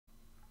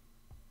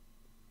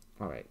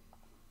All right.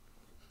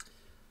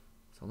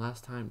 So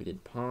last time we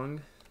did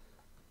Pong.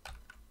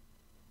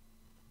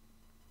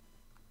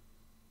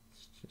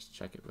 Let's just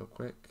check it real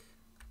quick.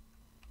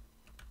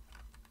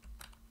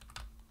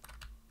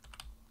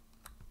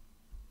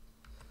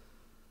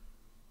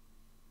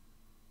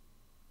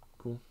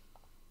 Cool.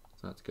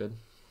 So that's good.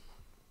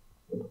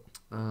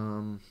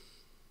 And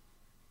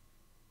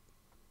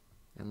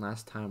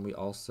last time we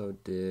also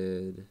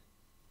did,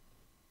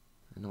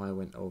 I know I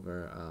went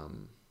over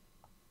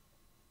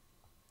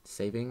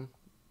saving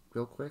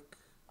real quick.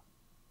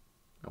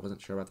 I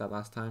wasn't sure about that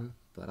last time,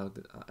 but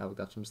I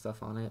looked up some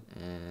stuff on it,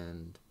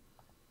 and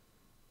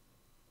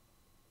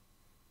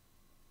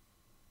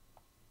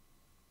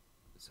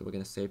so we're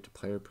gonna save to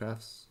player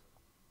prefs,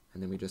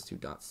 and then we just do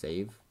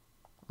 .save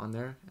on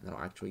there, and that'll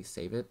actually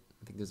save it.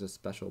 I think there's a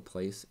special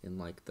place in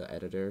like the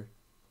editor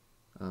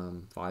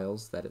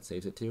files that it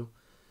saves it to.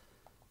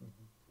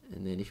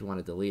 And then if you want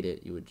to delete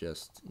it, you would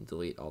just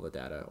delete all the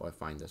data or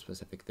find the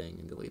specific thing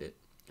and delete it,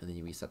 and then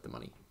you reset the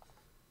money.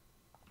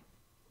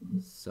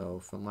 So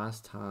from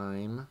last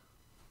time,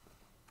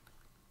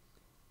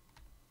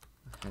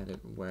 I had it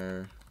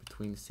where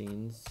between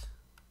scenes,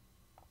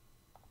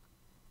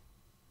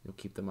 you'll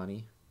keep the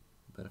money,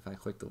 but if I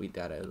click delete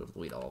data, it'll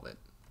delete all of it.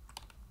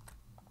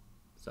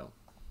 So,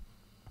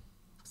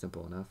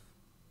 simple enough.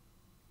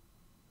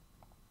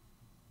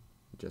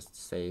 Just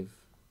save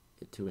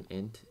it to an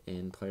int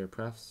in player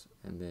prefs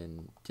and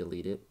then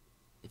delete it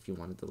if you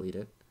want to delete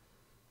it.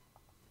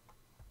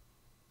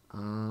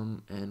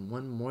 And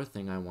one more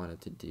thing I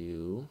wanted to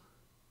do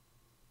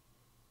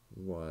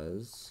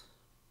was,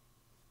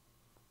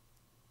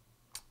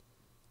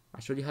 I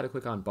showed you how to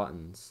click on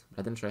buttons,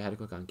 but I didn't show you how to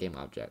click on game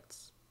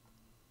objects.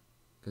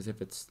 Because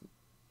if it's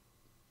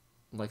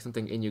like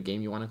something in your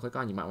game you want to click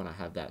on, you might want to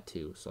have that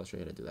too. So I'll show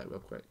you how to do that real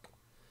quick.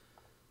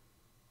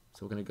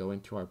 So we're going to go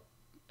into our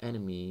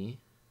enemy.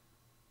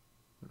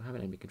 We don't have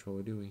an enemy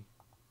controller, do we?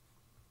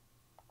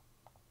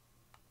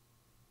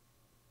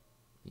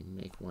 Let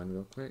me make one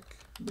real quick.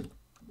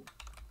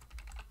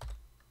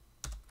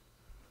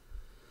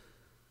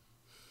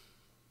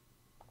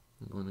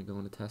 I'm going to go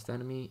into test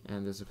enemy,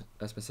 and there's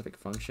a specific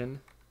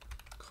function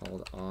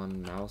called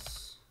on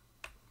mouse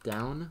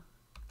down,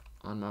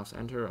 on mouse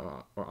enter,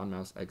 or on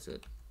mouse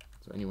exit.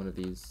 So any one of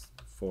these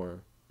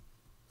four.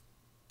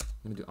 I'm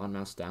going to do on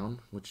mouse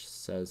down, which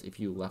says if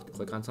you left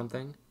click on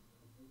something,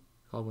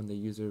 called when the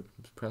user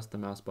pressed the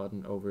mouse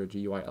button over a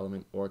GUI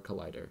element or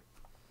collider.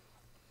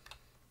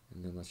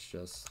 And then let's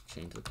just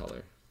change the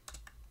color.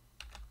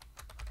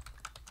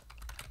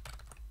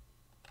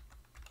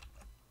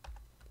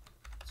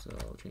 So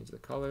I'll change the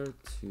color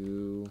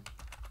to,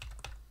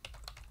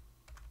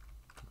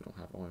 we don't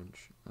have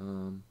orange.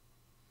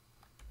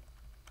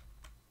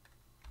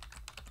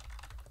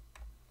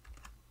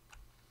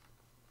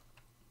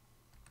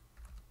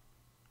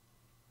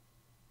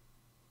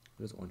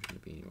 What is orange going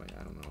to be anyway?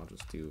 I don't know. I'll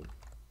just do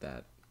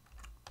that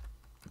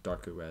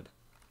darker red.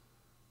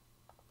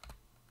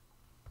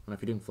 And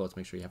if you're doing floats,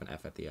 make sure you have an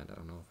F at the end. I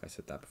don't know if I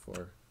said that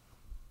before.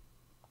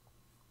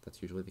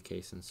 That's usually the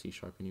case in C#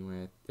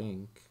 anyway, I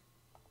think.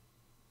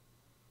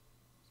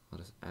 So I'll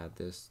just add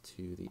this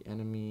to the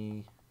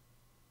enemy.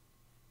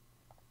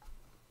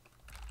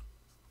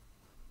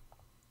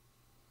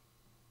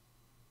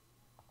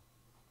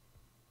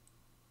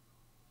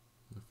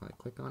 If I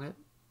click on it,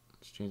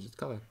 let's change its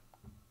color.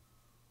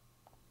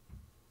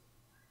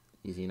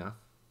 Easy enough,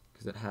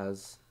 because it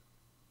has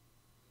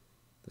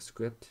the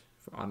script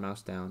for on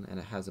mouse down, and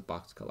it has a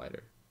box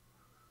collider.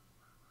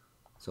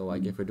 So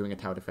like if we're doing a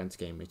tower defense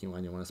game, if you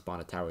want to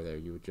spawn a tower there,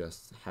 you would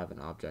just have an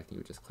object, and you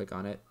would just click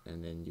on it,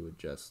 and then you would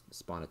just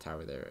spawn a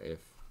tower there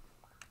if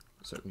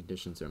certain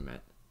conditions are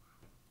met.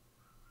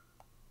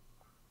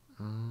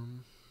 Yeah,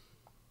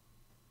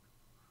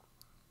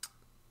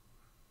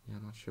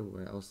 I'm not sure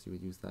where else you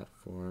would use that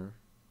for.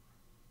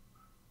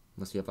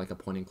 Unless you have like a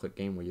point and click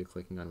game where you're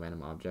clicking on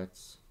random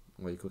objects,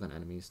 or you click on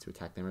enemies to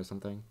attack them or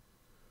something.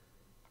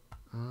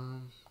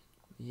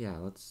 Yeah,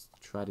 let's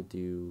try to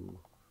do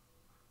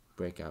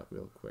Breakout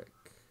real quick.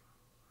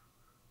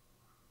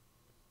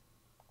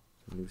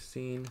 So new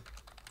scene.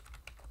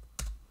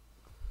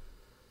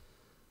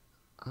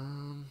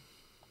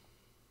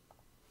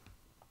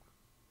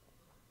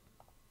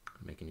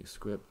 Make a new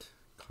script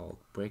called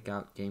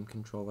Breakout Game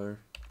Controller.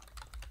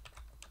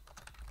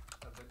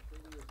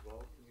 Eventually as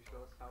well, can you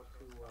show us how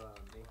to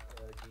make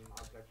a game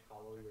object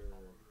follow your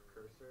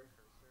cursor?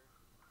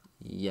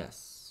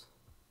 Yes.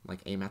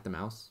 Like aim at the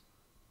mouse?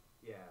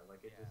 Yeah,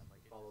 like it just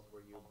follows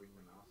where you bring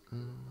the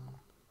mouse.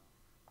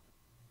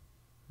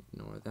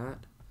 Ignore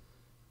that.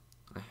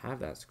 I have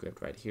that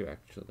script right here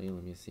actually.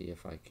 Let me see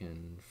if I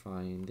can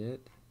find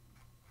it.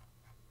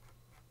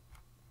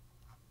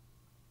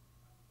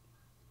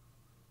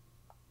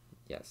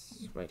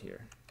 Yes, right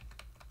here.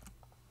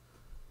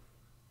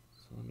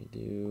 So let me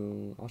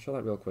do, I'll show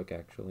that real quick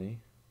actually.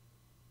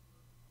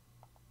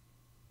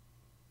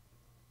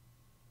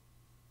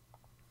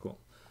 Cool.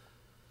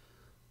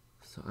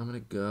 So I'm gonna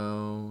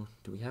go,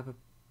 do we have a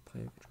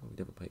player control? We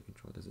have a player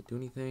control. Does it do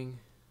anything?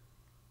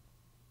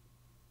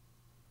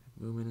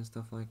 movement and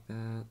stuff like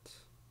that.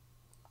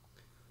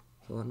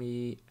 So let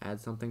me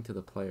add something to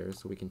the player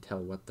so we can tell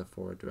what the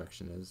forward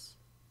direction is.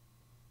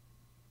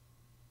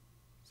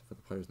 So for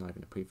the player's not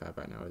even a prefab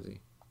right now, is he?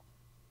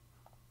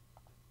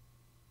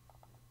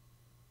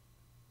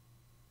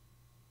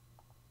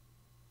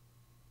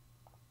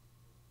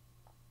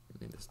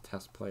 Name this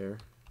test player.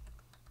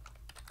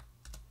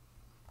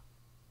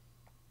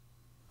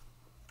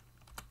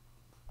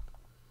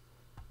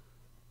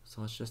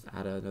 So let's just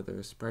add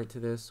another sprite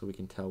to this so we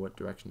can tell what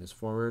direction is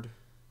forward.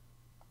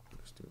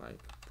 Just do like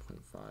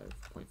 0.5,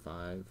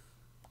 0.5.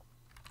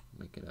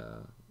 Make it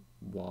a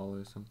wall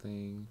or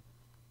something.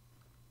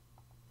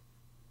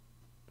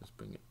 Just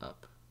bring it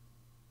up.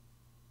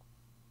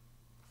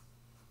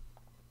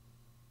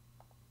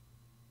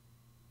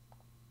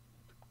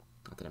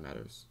 Not that it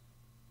matters.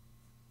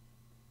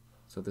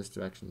 So this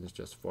direction is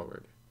just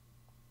forward.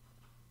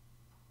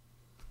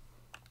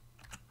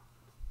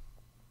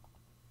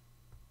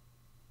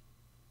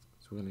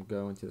 So we're going to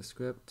go into the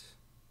script,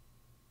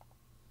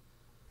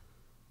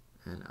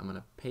 and I'm going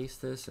to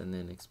paste this and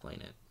then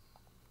explain it.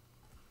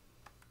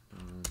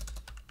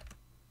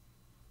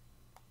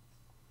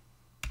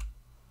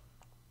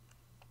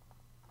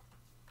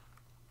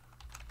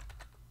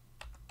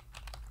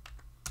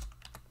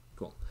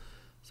 Cool.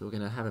 So we're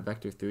going to have a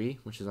vector 3,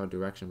 which is our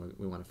direction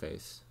we want to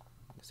face.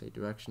 Say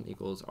direction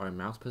equals our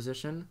mouse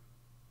position,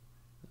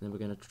 and then we're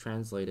going to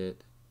translate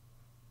it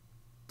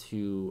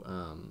to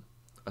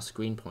a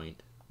screen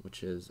point,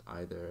 which is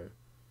either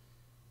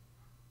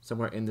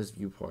somewhere in this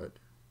viewport.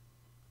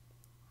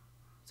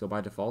 So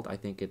by default, I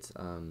think it's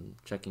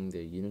checking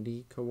the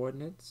unity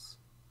coordinates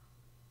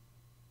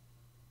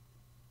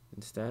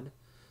instead.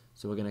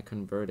 So we're going to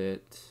convert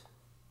it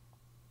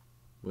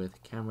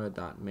with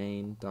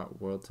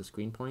camera.main.world to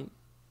screen point.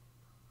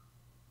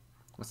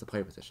 What's the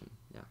player position?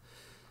 Yeah.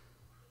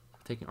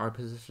 Taking our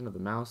position of the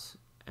mouse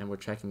and we're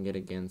checking it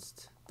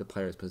against the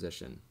player's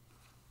position.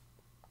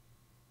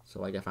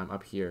 So like if I'm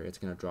up here, it's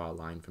going to draw a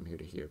line from here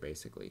to here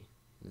basically.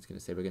 And it's going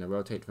to say we're going to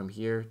rotate from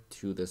here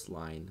to this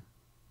line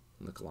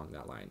and look along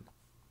that line.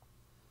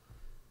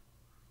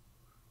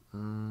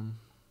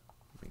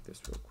 Make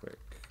this real quick.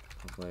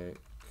 Public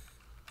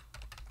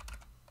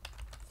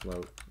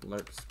float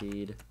lerp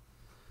speed.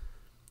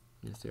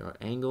 Let's say our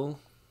angle.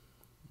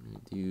 I'm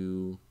going to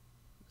do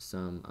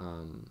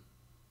some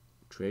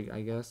trig,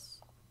 I guess.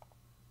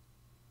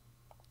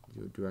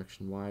 Do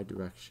direction y,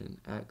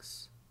 direction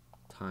x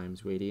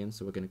times radians.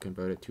 So we're going to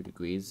convert it to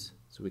degrees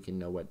so we can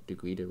know what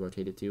degree to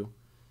rotate it to.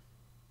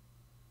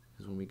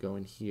 Because when we go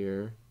in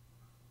here,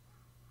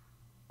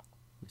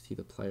 we see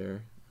the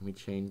player and we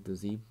change the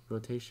z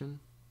rotation.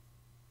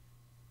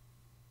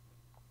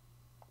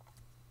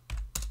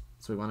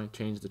 So we want to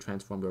change the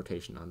transform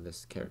rotation on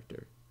this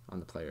character, on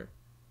the player.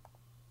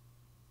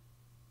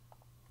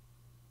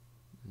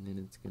 And then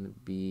it's going to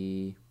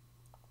be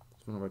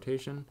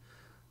rotation,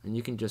 and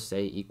you can just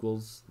say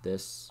equals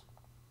this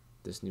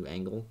new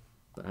angle,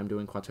 but I'm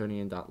doing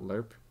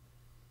quaternion.lerp,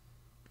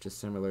 which is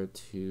similar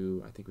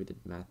to, I think we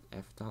did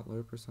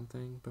mathf.lerp or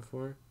something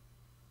before.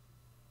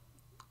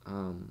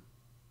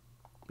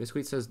 Basically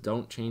it says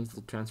don't change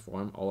the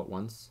transform all at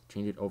once,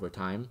 change it over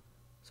time.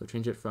 So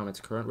change it from its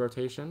current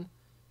rotation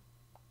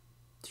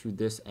to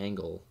this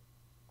angle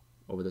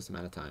over this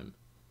amount of time.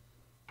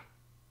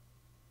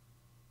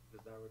 Does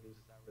that reduce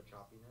the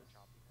choppiness?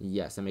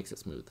 Yes, it makes it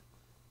smooth.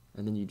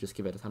 And then you just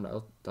give it a time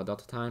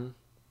delta time,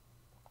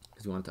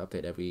 because you want it to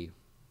update every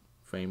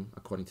frame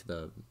according to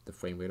the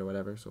frame rate or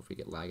whatever. So if we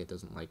get lag, it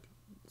doesn't like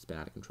spin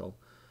out of control.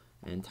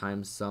 And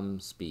times some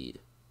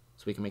speed,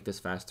 so we can make this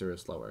faster or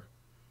slower.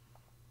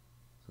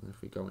 So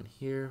if we go in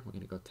here, we're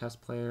gonna go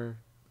test player,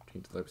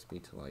 change the lerp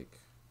speed to like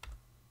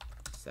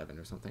 7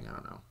 or something. I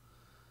don't know.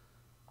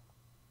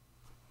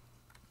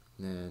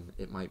 And then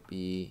it might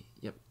be,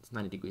 yep, it's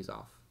 90 degrees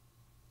off.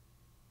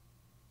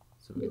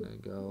 So we're gonna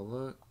go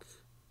look.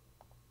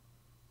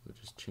 We'll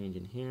just change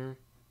in here.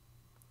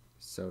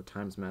 So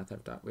times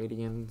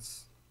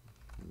mathf.radians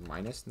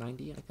minus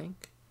 90, I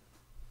think.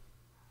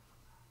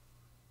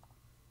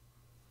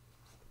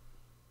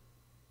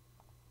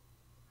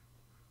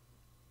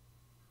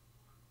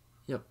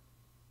 Yep.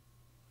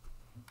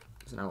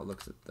 So now it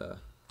looks at the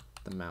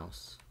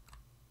mouse.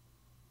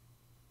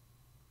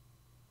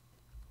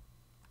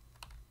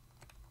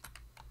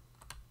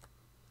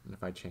 And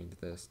if I change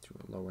this to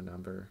a lower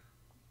number,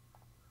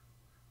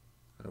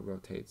 it'll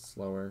rotate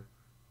slower.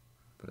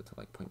 Put it to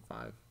like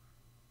 0.5.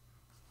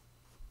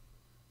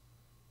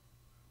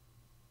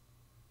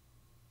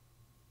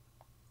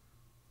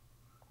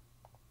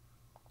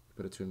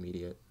 Put it to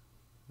immediate.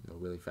 Go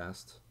really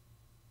fast.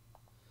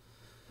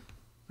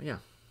 But yeah.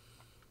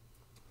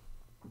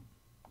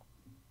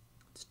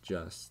 It's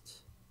just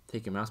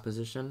take your mouse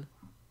position.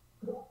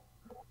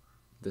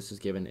 This is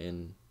given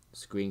in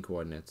screen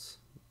coordinates,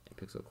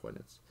 pixel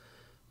coordinates,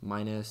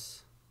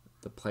 minus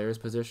the player's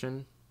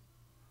position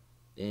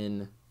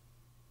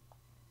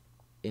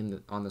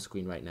on the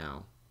screen right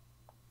now,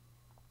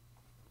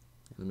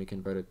 and then we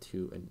convert it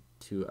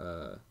to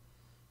a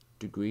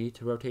degree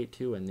to rotate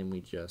to, and then we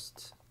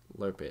just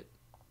lerp it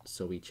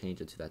so we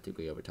change it to that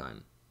degree over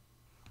time.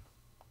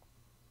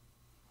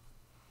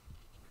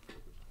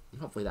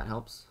 Hopefully that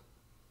helps.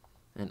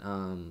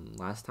 And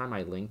last time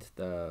I linked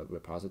the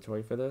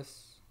repository for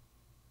this,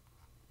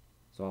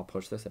 so I'll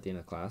push this at the end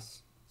of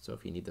class. So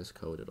if you need this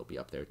code, it'll be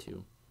up there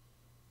too.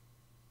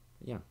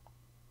 But yeah.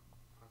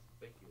 Awesome.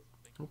 Thank you.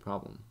 No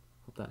problem.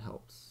 Hope that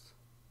helps.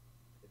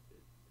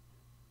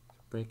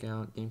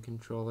 Breakout game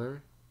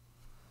controller.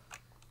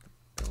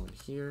 Go in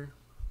here.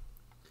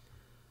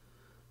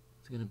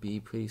 It's gonna be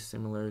pretty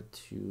similar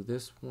to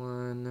this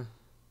one.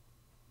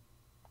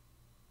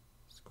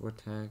 Score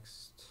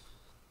text.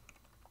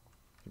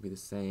 Could be the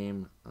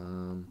same.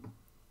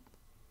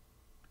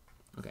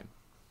 Okay.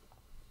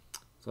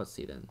 So let's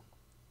see then.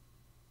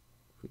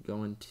 If we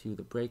go into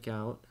the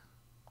breakout,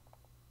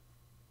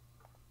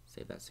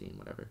 save that scene,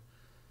 whatever.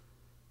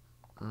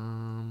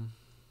 I'll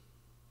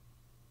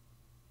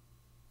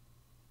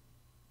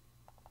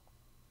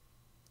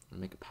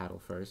make a paddle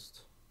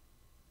first.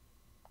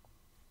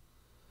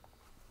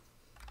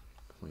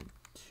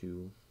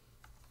 0.2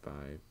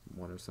 by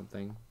 1 or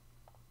something.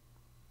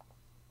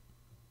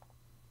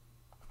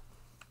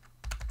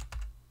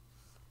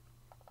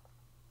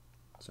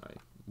 Sorry,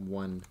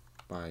 1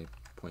 by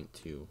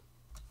 0.2,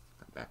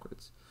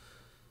 backwards.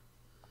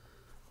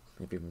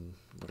 Maybe even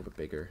a little bit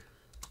bigger.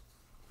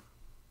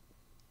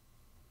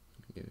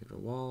 Give it a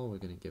wall. We're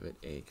going to give it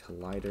a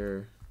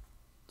collider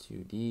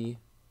 2D.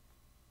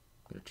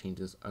 I'm going to change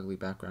this ugly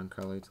background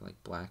color to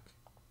like black.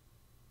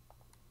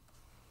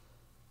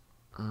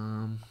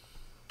 Make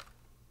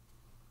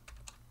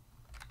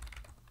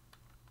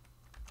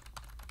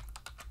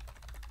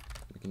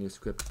a new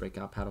script,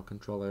 breakout paddle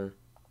controller.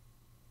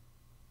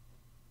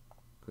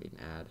 Create an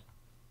add.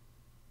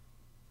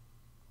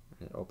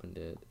 And it opened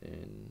it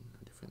in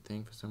a different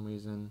thing for some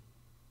reason.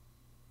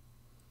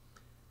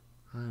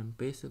 I'm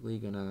basically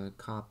gonna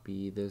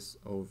copy this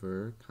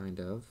over, kind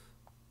of.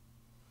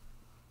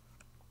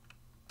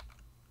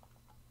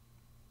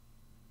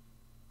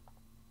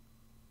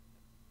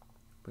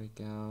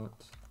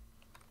 Breakout.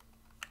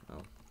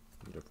 Oh,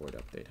 need a void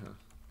update, huh?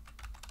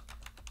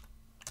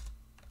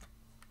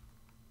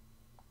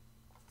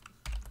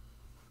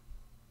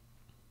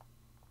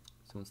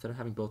 So instead of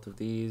having both of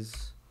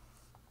these,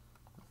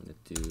 I'm gonna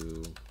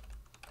do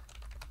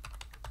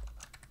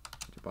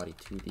widget body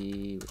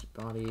 2D, widget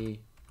body.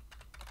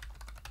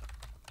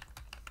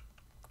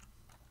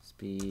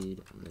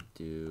 Speed, I'm gonna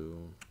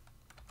do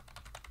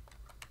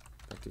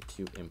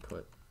vector2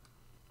 input.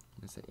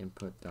 I'm gonna say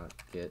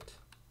input.get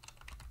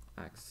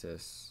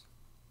axis.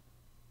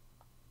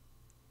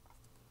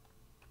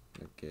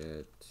 I'm gonna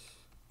get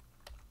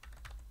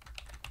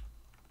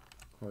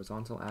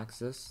horizontal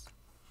axis.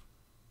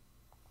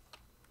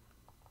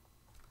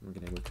 We're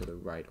gonna move to the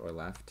right or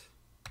left.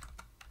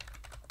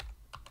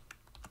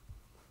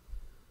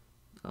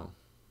 Oh,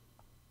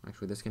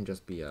 actually this can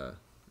just be a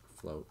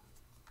float.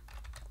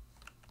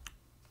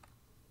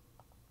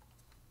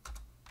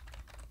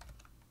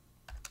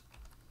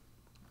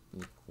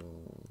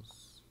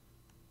 Equals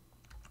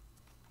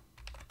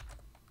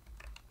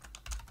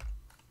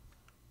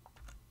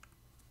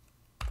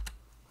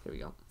there we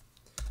go.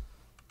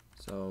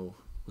 So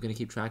we're going to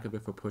keep track of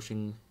if we're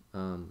pushing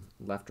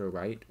left or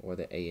right, or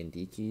the A and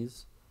D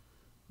keys.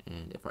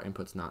 And if our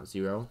input's not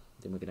 0,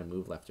 then we're going to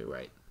move left or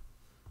right.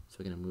 So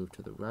we're going to move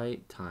to the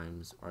right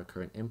times our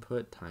current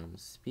input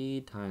times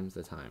speed times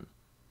the time.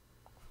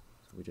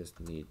 So we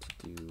just need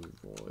to do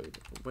void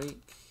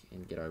awake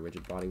and get our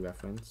rigid body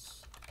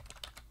reference.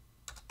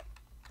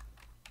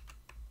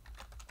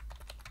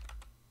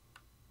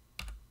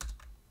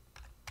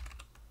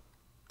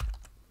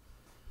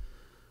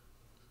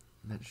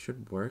 That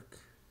should work,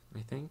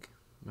 I think.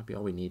 Might be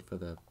all we need for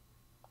the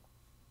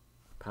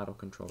paddle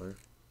controller.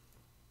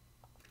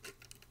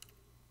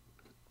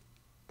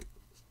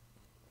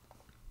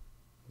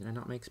 Did I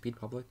not make speed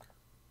public?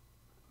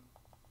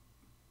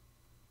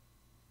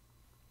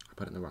 I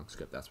put it in the wrong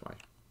script, that's why.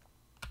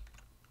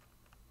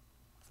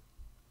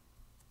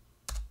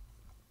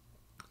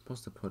 I'm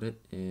supposed to put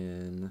it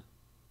in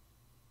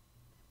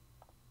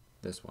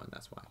this one,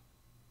 that's why.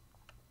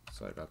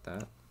 Sorry about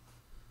that.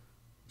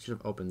 Should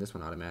have opened this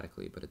one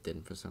automatically, but it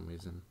didn't for some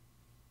reason.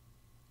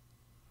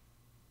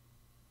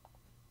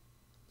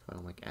 So I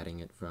don't like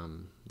adding it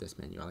from this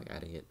menu. I like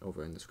adding it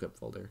over in the script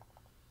folder,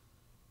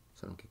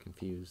 so I don't get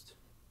confused.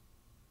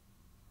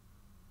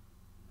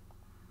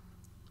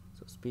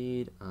 So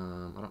speed, I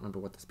don't remember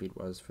what the speed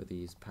was for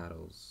these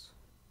paddles.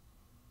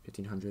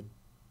 1500.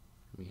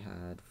 We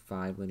had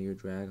 5 linear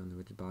drag on the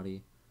rigid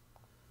body.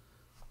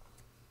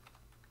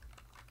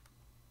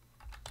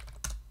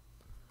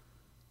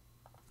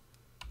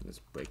 This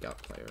breakout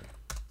player.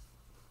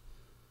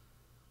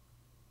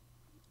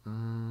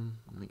 I'm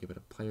gonna give it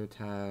a player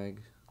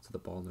tag so the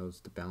ball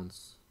knows to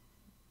bounce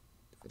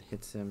if it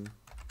hits him.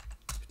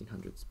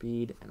 1500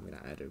 speed, and I'm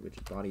gonna add a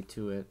rigid body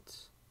to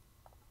it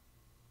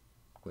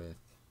with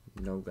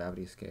no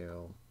gravity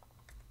scale,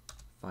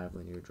 5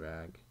 linear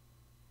drag.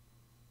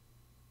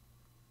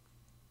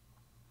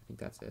 I think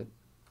that's it.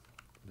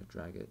 I'm gonna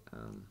drag it.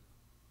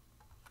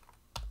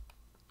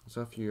 So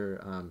if your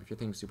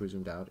thing's super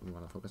zoomed out and you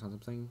want to focus on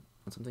something,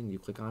 you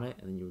click on it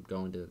and then you would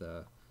go into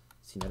the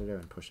scene editor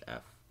and push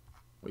F,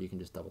 or you can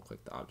just double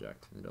click the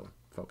object and it'll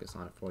focus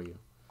on it for you.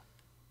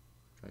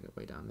 Drag it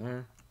way down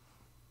there,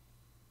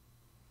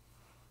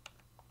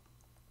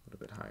 a little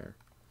bit higher.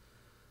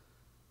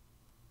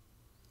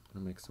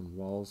 I'll make some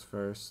walls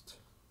first.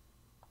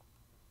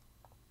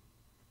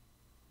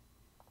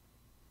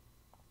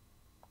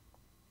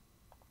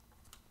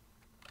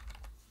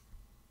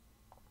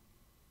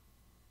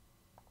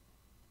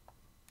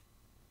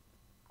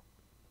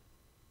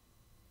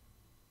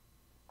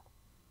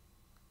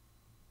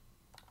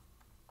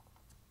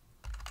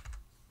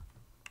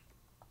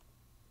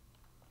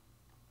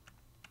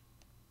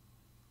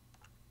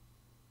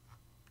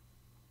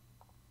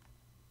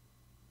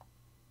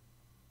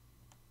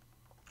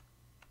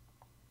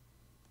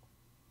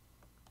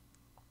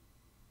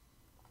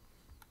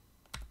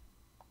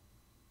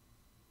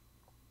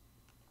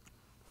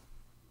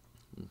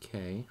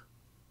 Okay,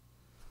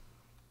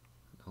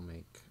 I'll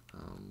make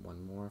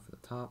one more for the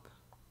top.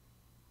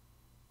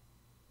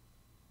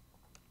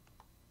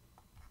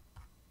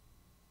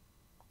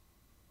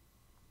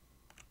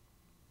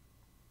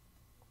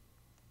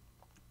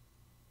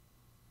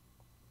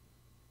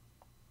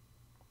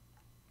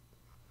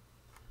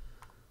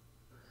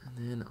 And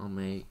then I'll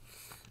make,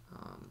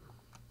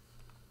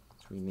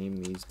 let's rename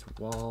these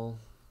to wall.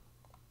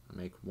 I'll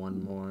make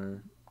one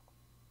more.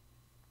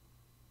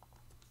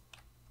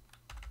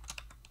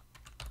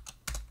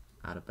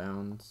 Out of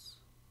bounds.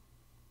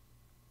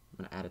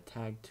 I'm gonna add a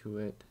tag to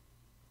it.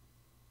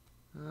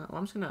 Well,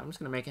 I'm just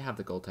gonna make it have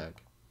the goal tag.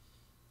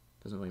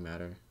 Doesn't really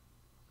matter.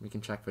 We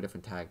can check for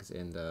different tags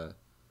in the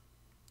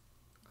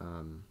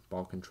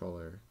ball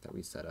controller that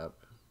we set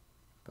up,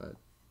 but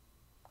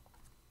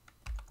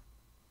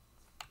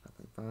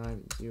 5.5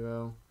 and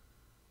 0.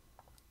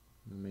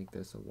 I'm gonna make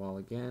this a wall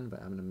again,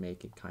 but I'm gonna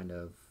make it kind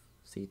of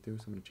see-through.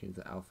 So I'm gonna change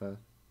the alpha,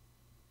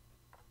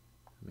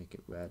 make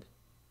it red.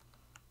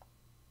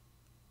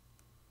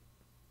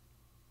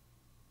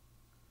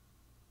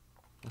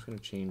 I'm just going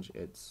to change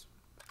its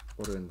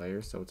order in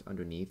layers so it's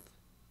underneath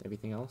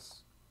everything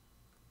else.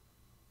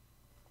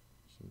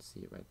 You can see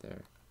it right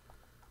there.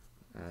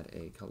 Add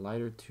a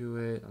collider to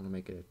it. I'm going to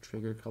make it a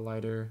trigger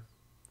collider.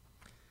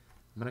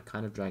 I'm going to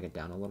kind of drag it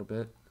down a little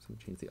bit. So I'm going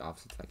to change the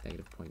offset to like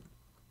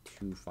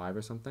 -0.25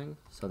 or something,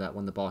 so that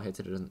when the ball hits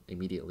it, it doesn't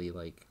immediately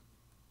like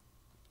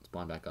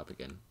spawn back up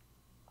again.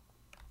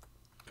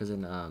 Because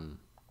in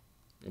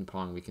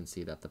Pong we can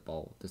see that the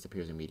ball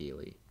disappears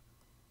immediately.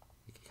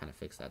 We can kind of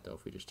fix that though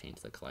if we just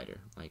change the collider.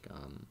 Like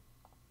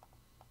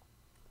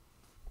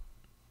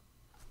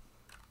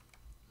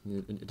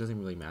it doesn't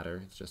really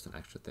matter. It's just an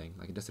extra thing.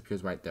 Like it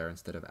disappears right there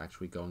instead of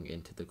actually going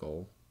into the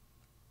goal,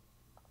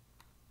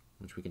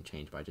 which we can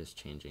change by just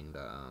changing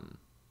the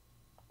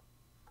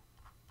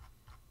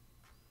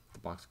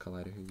box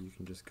collider here. You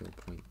can just go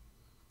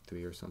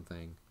 0.3 or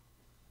something.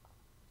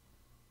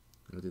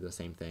 It'll do the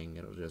same thing.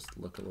 It'll just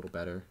look a little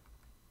better.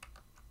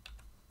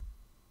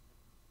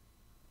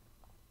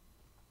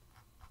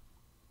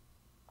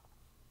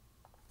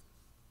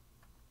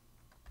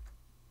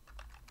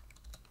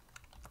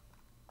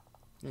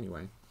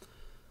 Anyway,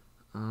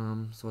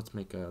 so let's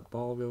make a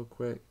ball real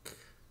quick.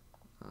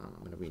 I'm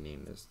going to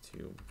rename this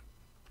to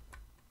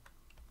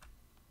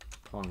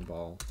Pong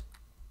Ball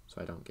so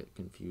I don't get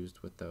confused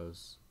with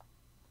those.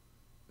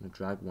 I'm going to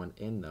drag one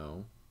in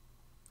though.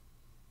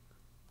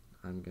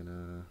 I'm going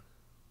to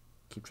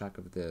keep track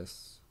of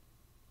this.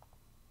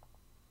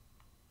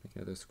 Make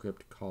another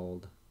script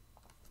called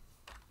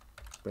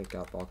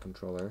Breakout Ball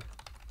Controller.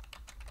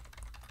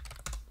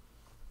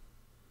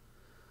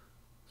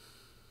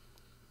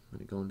 I'm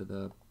going to go into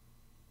the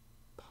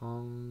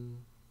Pong,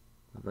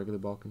 regular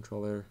ball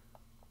controller.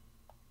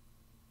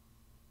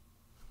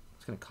 I'm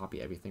just going to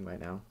copy everything right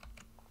now.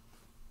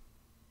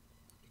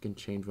 You can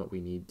change what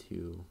we need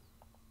to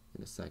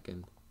in a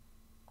second.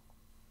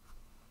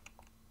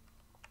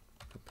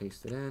 I'll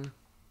paste it in.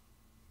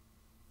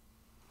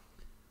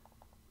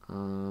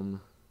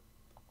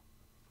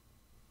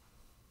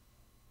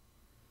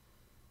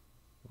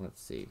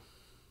 Let's see.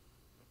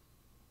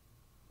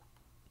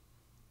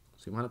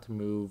 So we want it to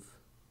move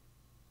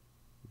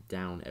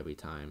down every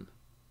time,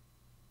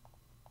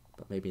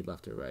 but maybe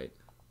left or right.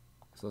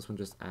 So this one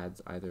just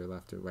adds either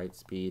left or right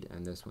speed,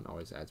 and this one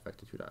always adds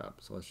vector 2 up.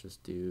 So let's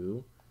just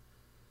do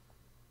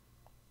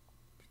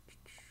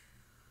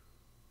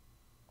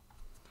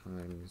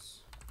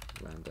times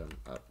random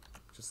up.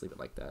 Just leave it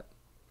like that.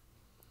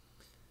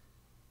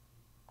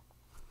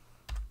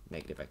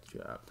 Negative vector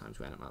 2 up times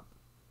random up.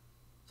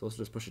 So let's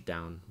just push it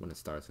down when it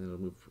starts, and it'll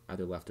move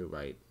either left or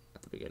right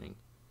at the beginning.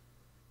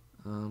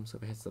 So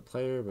if it hits the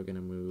player, we're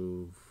gonna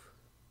move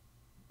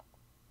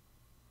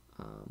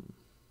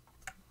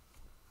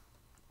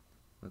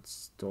let's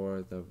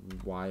store the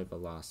y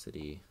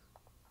velocity.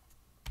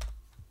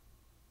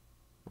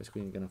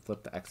 Basically, I'm gonna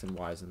flip the x and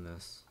y's in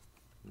this.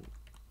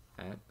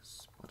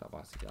 X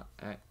velocity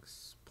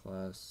x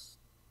plus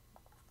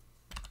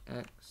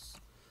x.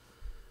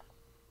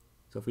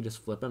 So if we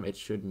just flip them, it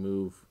should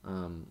move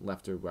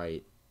left or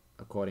right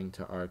according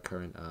to our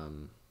current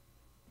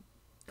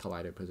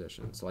collider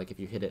position. So like if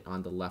you hit it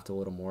on the left a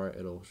little more,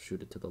 it'll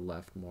shoot it to the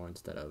left more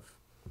instead of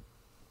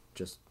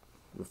just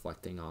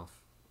reflecting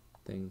off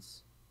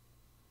things.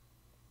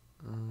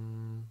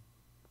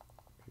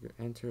 If you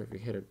enter, if you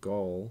hit a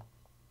goal,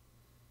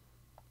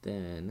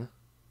 then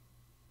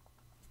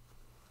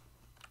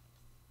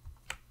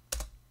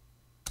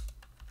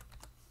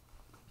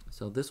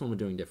so this one we're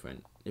doing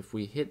different. If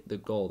we hit the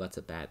goal, that's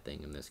a bad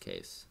thing in this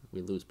case.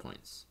 We lose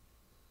points.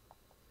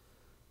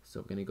 So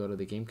we're gonna go to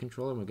the game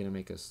controller and we're gonna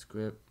make a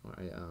script or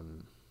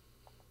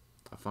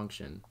a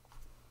function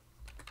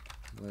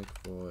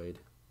like void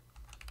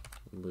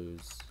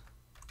lose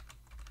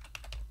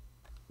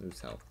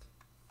health.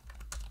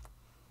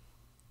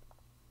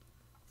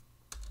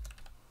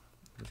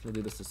 I'm just gonna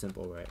do this the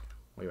simple way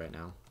right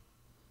now.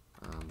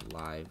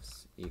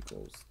 Lives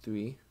equals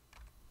 3.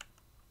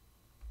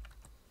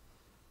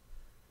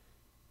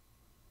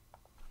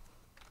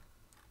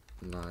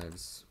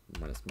 Lives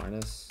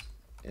minus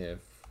if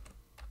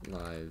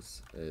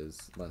lives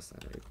is less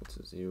than or equal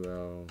to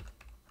 0,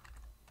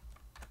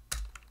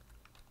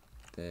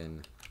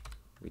 then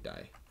we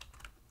die.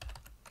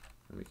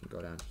 And we can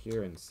go down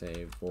here and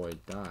say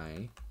void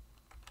die.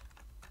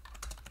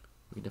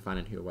 We define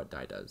in here what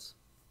die does.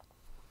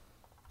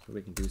 So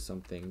we can do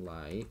something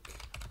like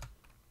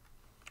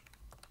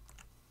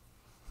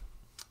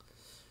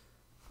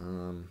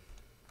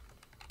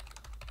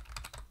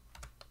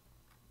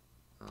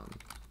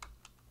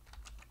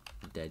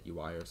dead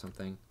UI or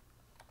something,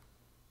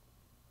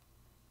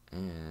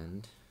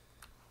 and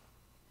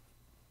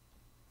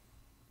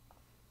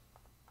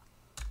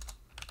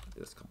do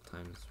this a couple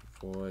times.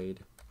 Void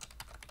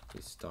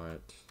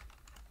restart.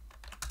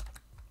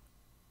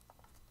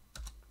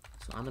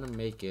 So I'm gonna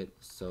make it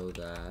so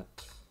that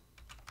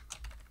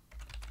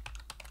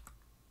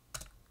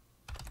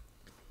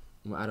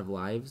when we're out of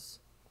lives,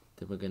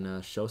 then we're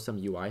gonna show some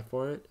UI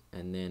for it,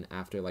 and then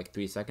after like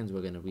 3 seconds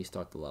we're gonna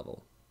restart the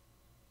level.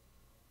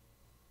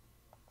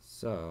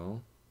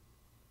 So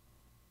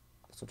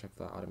this will check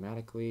for that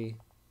automatically.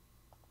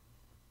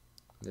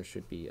 There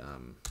should be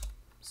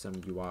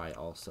some UI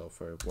also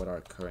for what our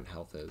current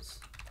health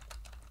is.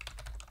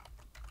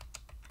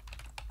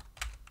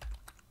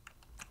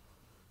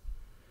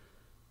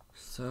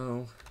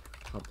 So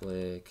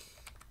public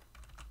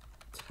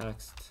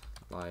text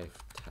live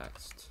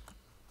text.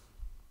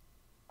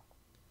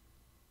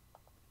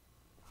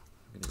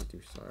 I'm gonna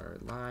reduce our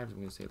lives. I'm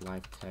gonna say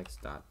live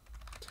text dot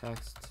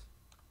text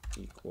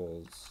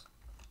equals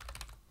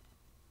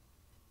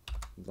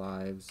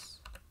lives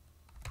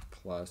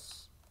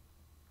plus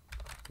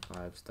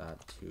lives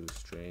dot to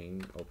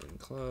string open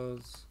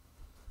close.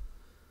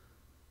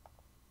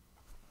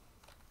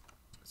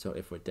 So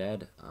if we're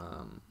dead,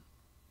 I'm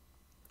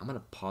gonna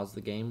pause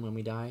the game when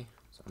we die.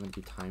 So I'm gonna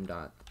do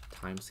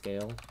time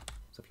scale.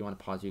 So if you want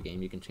to pause your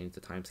game, you can change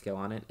the time scale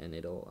on it, and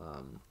it'll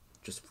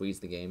just freeze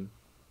the game.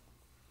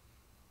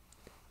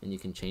 And you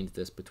can change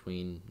this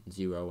between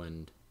 0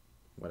 and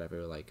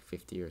whatever, like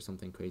 50 or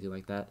something crazy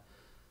like that.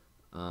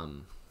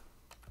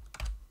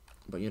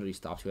 But usually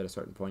stops you at a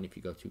certain point if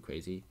you go too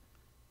crazy.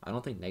 I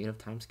don't think negative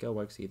time scale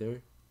works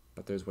either,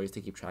 but there's ways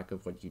to keep track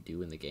of what you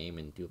do in the game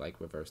and do like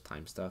reverse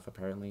time stuff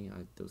apparently.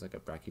 There was like a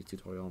Breakout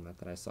tutorial on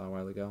that I saw a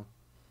while ago.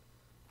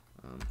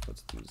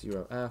 Let's do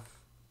 0f.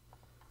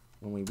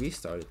 When we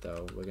restart it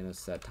though, we're gonna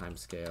set time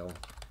scale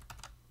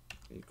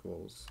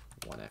equals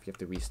 1f. You have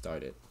to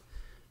restart it.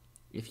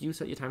 If you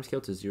set your time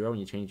scale to 0 and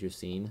you change your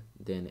scene,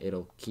 then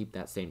it'll keep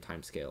that same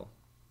time scale.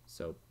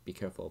 So be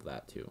careful of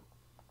that too.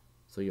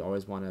 So you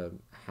always want to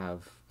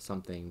have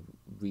something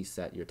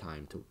reset your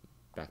time to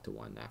back to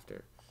 1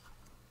 after.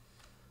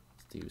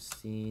 Let's do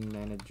scene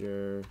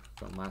manager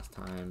from last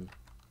time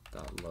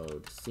dot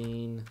load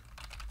scene.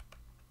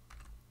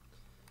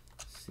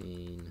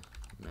 Scene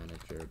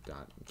manager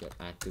dot get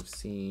active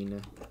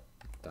scene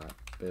dot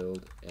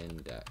build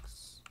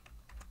index.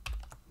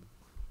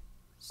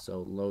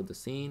 So load the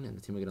scene, and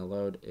the scene we're gonna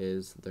load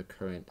is the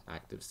current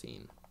active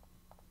scene.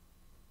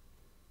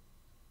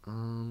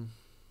 One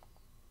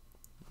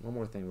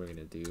more thing we're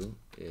gonna do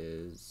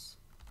is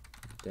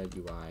dead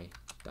UI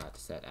dot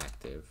set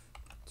active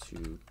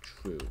to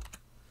true.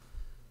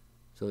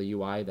 So the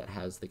UI that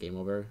has the game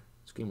over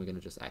screen, we're gonna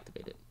just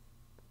activate it.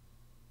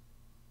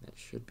 That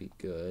should be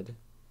good.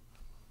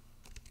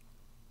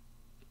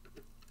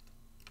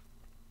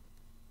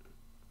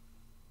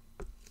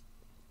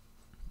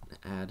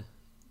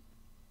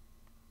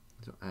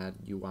 Add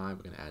UI,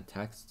 we're gonna add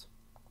text.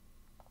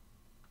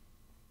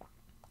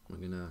 We're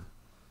gonna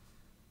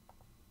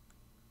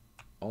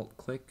alt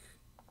click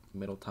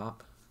middle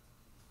top.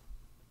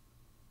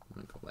 I'm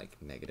gonna go like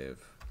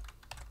negative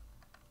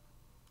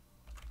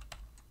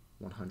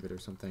 100 or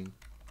something.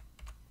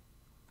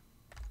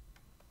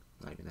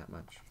 Not even that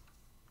much.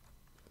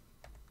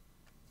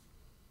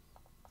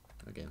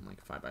 Again,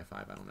 like 5 by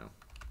 5, I don't know.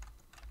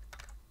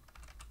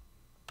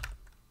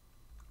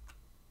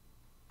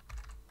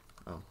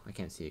 Oh, I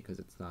can't see it because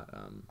it's not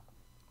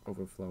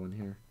overflow in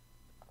here.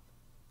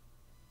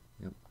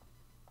 Yep.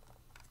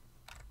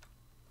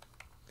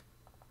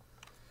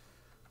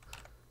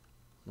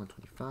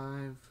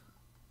 125.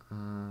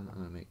 I'm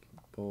gonna make it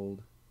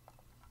bold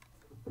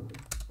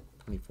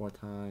 24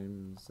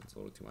 times. That's a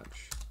little too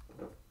much.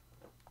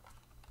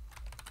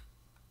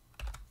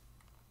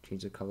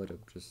 Change the color to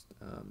just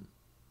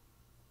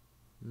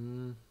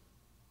if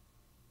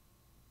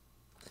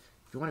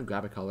you want to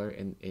grab a color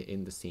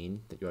in the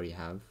scene that you already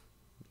have,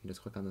 you can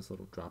just click on this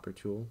little dropper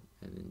tool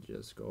and then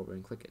just go over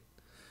and click it.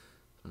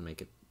 I'm gonna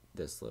make it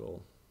this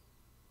little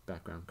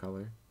background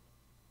color.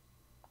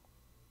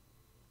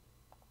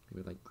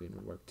 Maybe like green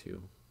would work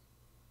too.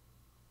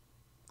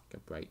 Like a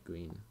bright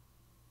green.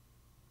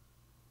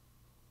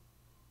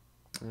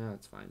 Yeah,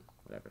 that's fine.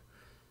 Whatever.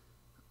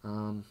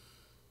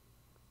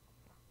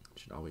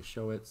 Should always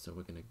show it. So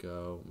we're gonna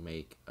go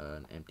make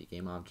an empty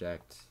game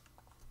object.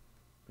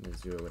 I'm gonna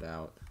zero it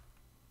out.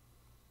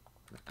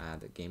 I'm gonna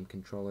add a game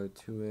controller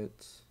to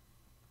it.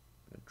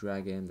 I'm gonna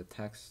drag in the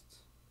text.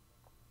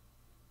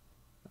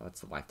 Oh,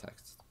 it's the live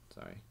text.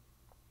 Sorry.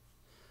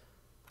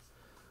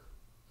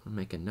 I'll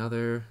make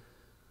another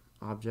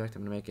object.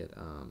 I'm gonna make it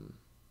an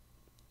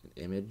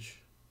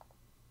image.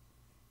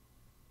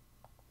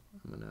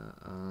 I'm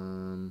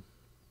gonna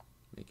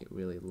make it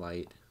really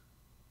light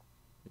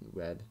and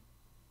red.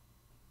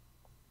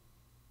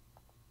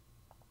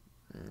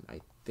 And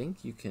I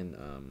think you can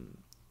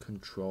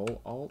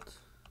Control Alt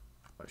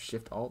or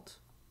Shift Alt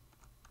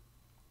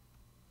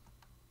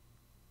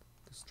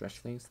to stretch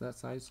things to that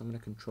size. So I'm going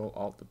to Control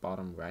Alt the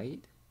bottom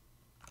right,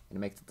 and it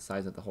makes it the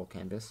size of the whole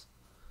canvas.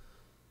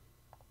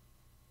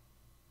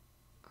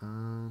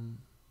 And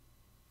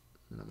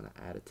I'm going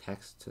to add a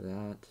text to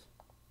that.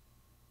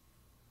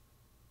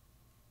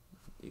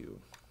 Do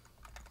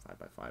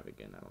 5x5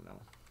 again. I don't know.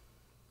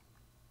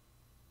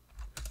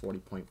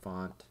 40-point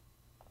font.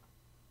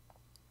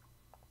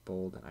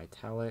 Bold and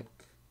italic.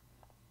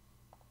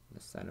 I'm going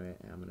to center it,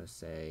 and I'm going to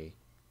say,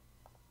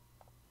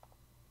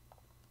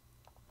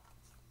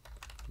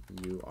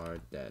 "You are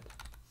dead."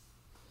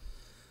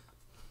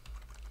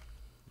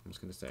 I'm just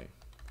going to say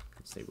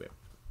whip.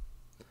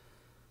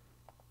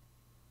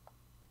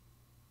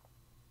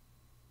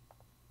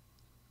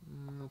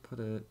 I'll put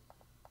it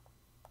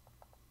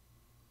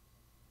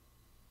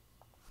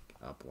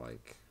up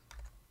like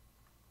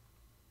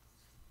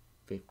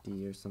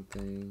 50 or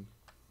something.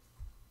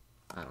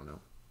 I don't know.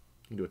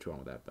 You can do what you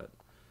want with that, but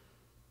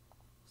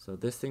so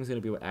this thing's gonna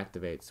be what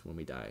activates when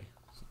we die.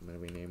 So I'm gonna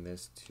rename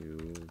this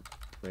to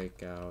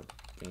Breakout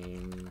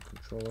Game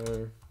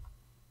Controller.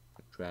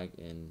 Drag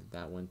in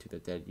that one to the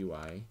dead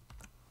UI,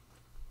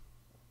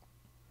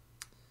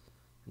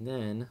 and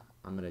then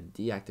I'm gonna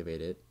deactivate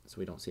it so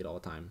we don't see it all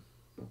the time.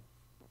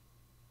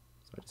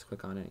 So I just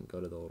click on it and go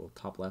to the little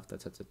top left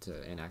that sets it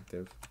to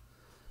inactive.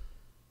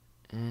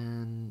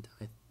 And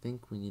I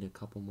think we need a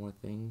couple more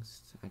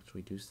things to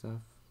actually do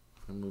stuff.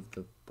 I'll move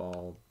the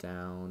ball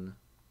down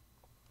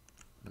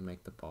and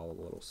make the ball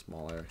a little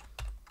smaller.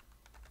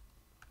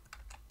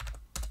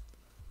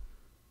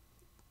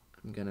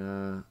 I'm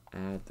gonna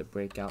add the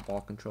breakout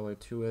ball controller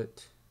to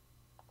it.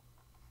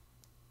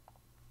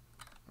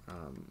 I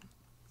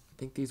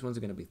think these ones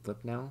are gonna be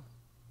flipped now.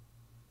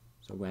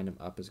 So random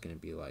up is gonna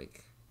be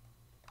like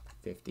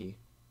 50,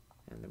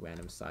 and the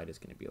random side is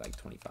gonna be like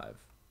 25.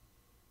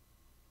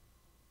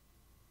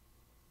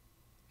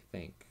 I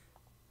think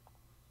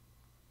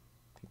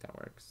that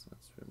works.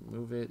 Let's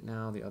remove it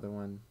now. The other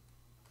one,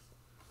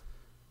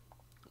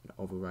 I'm gonna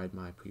override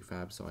my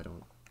prefab so I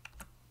don't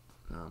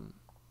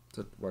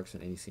so it works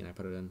in any scene I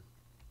put it in.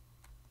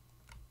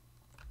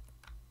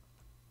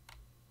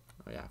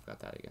 Oh yeah, I forgot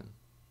that again.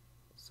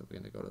 So we're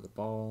gonna go to the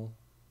ball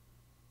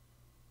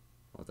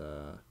or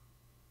the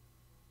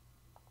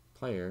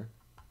player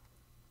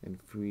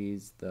and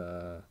freeze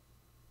the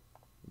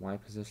Y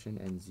position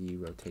and Z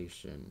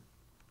rotation.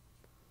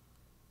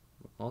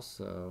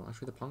 Also,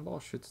 actually the pong ball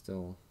should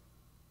still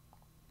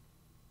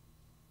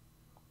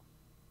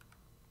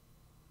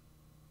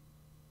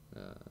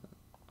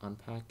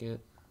unpack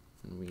it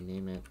and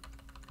rename it.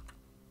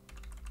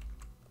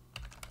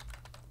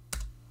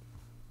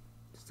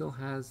 It still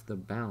has the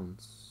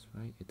bounce,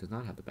 right? It does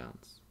not have the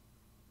bounce.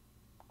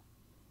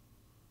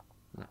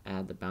 I'm gonna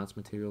add the bounce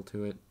material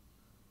to it.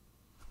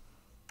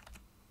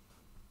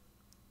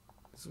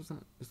 This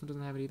one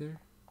doesn't have it either.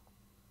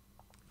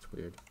 It's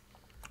weird.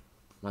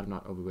 Might have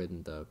not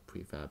overridden the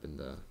prefab in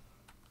the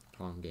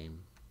pong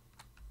game.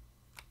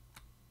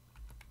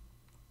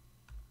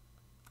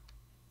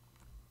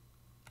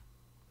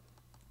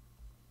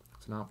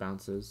 So now it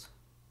bounces.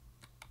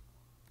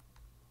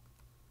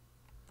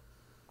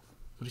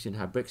 We're just gonna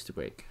have bricks to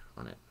break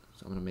on it.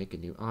 So I'm gonna make a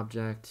new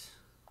object.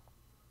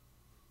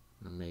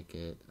 I'm gonna make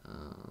it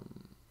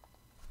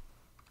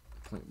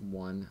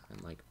 0.1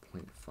 and like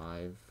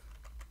 0.5.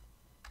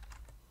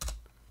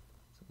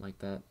 Something like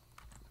that.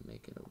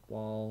 Make it a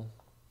wall.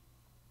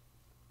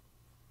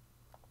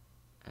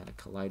 Add a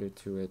collider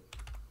to it.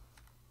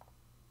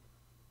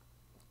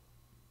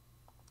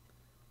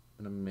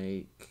 I'm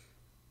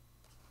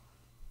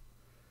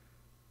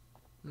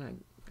gonna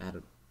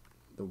add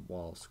the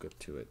wall script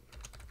to it.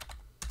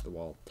 The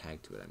wall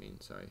tag to it, I mean,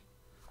 sorry.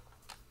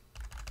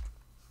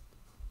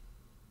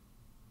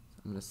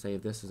 I'm I'm gonna say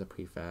this is a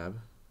prefab.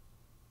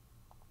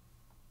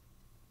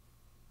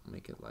 I'll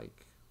make it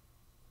like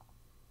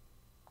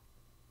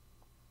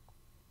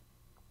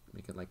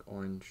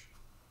orange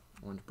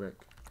brick.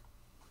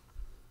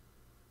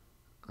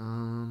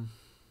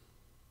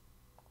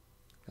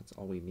 That's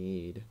all we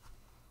need.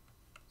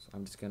 So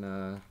I'm just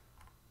gonna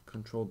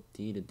Control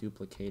D to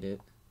duplicate it.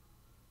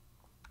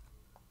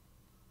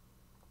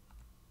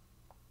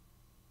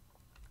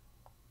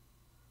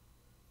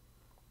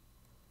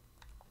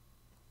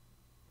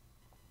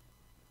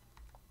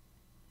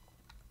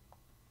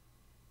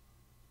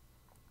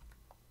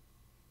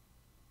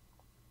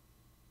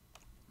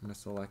 I'm going to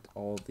select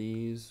all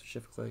these,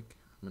 shift click.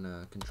 I'm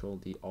going to Control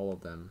D all of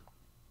them.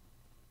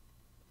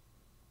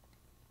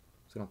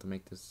 So I don't have to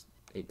make this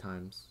 8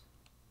 times.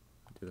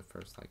 I'll do the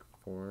first like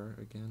 4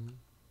 again.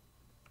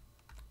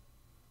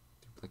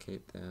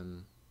 Duplicate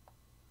them.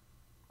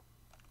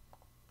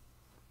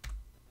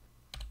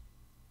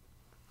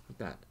 Like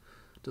that.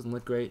 Doesn't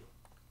look great,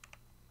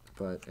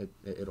 but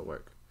it'll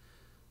work.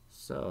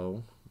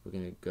 So we're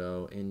going to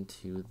go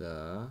into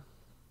the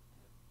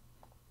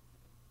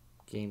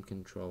game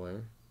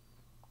controller.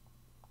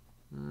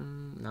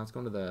 Now let's go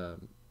into the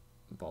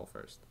ball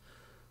first.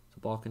 So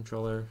ball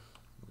controller,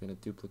 we're going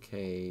to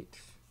duplicate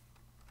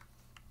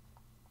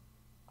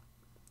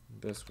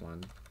this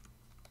one.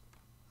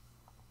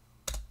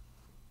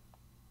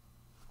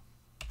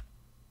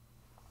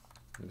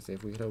 I'm going to say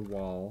if we hit a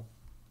wall,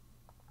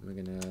 we're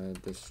going to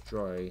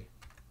destroy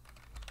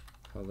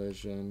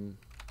collision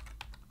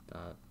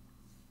dot,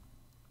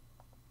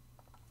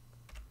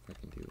 if I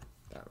can do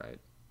that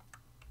right.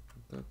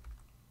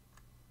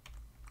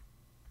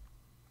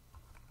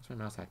 What's my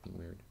mouse acting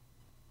weird?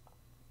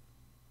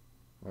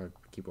 Or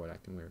keyboard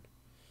acting weird?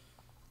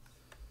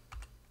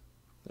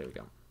 There we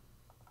go.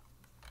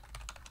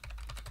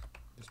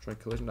 Destroy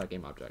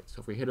collision.game object.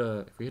 So if we hit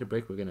a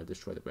brick, we're gonna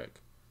destroy the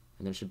brick,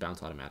 and then it should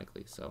bounce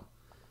automatically. So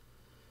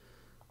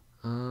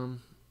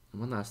one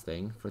last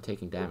thing for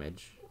taking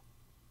damage.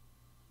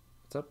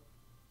 What's up?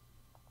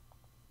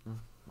 Oh,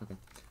 okay.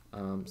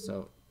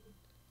 So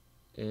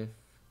if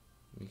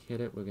we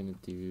hit it, we're gonna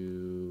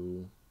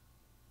do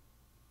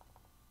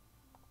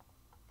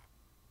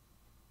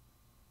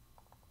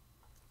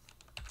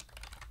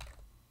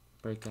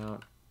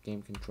Breakout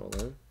game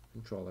controller.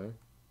 Why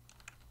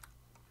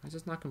is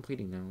this not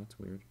completing now? That's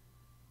weird.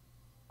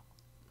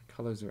 My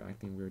colors are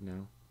acting weird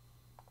now.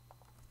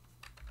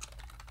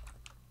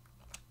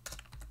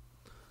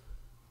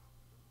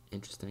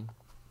 Interesting.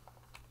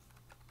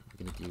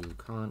 We're gonna do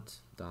cont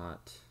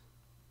dot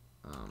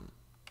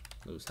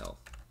lose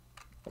health.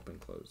 Open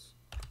close.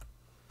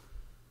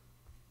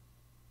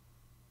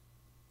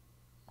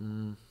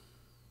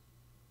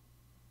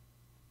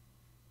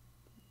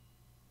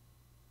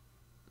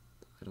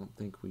 I don't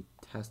think we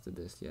tested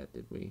this yet,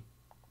 did we?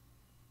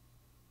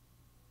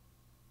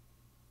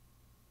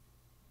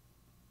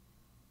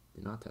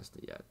 Did not test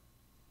it yet.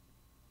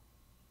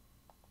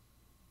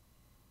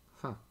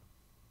 Huh.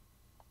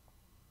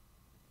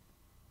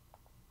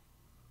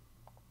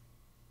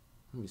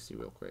 Let me see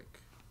real quick.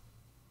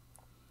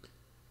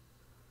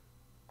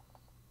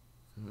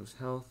 Lose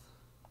health.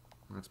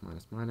 That's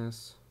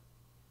minus.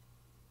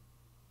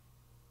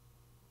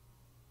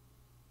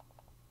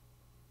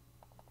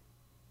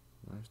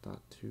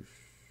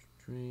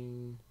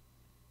 Lives.toString.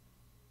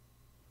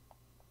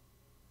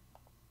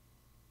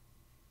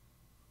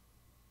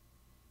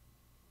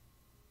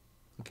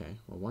 Okay,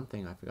 well, one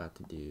thing I forgot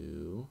to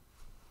do.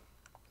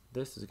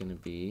 This is going to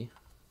be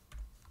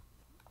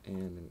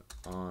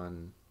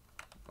on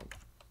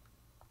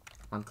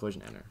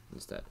collision enter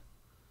instead.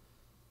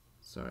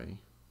 Sorry.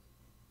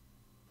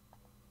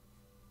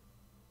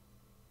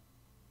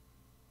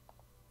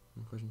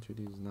 Collision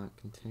 2D does not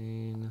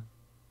contain.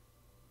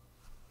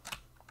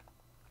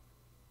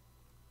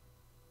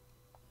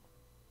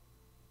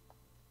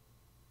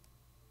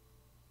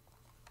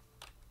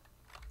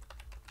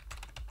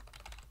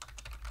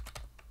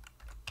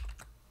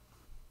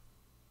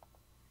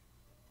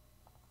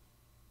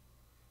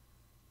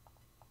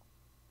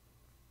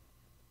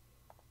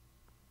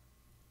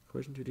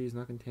 Collision 2D does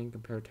not contain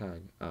compare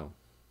tag. Oh.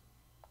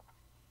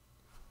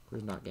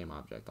 Collision not game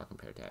object, not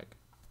compare tag.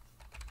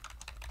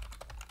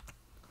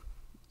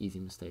 Easy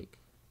mistake.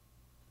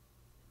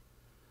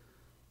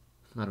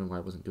 I don't know why I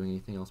wasn't doing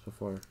anything else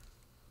before.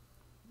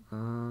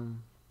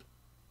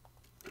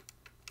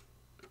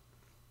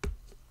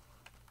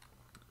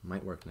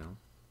 Might work now.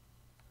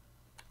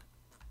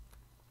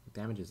 It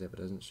damages it, but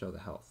it doesn't show the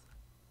health.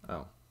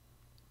 Oh.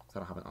 So I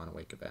don't have an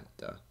on-awake event.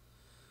 Duh.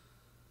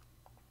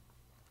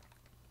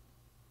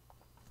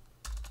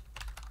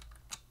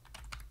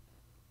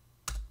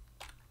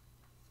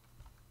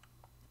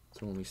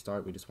 So when we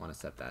start, we just want to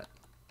set that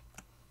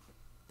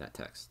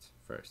text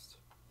first.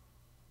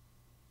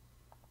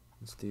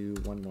 Let's do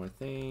one more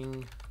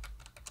thing.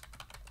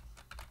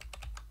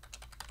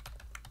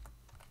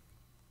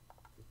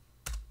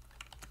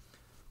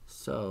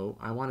 So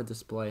I want to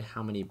display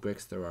how many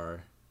bricks there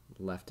are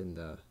left in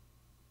the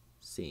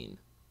scene.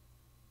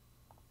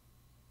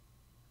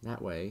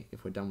 That way,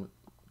 if we're done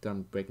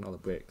done breaking all the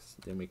bricks,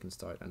 then we can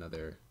start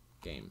another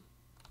game.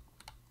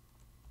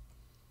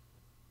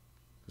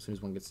 As soon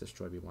as one gets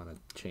destroyed, we want to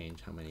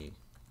change how many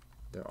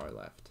there are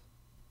left.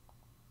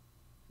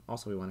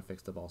 Also, we want to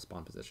fix the ball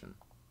spawn position.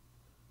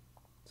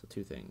 So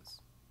 2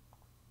 things.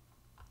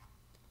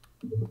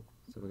 So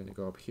we're going to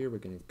go up here, we're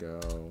going to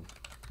go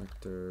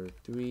vector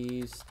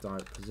 3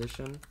 start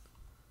position.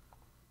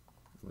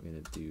 We're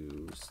going to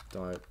do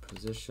start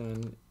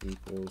position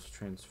equals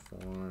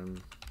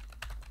transform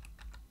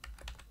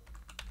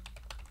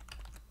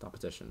dot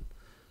position.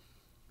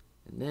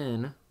 And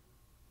then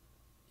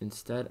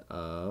instead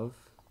of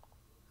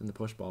in the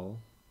push ball,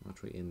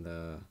 actually in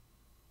the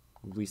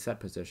reset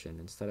position,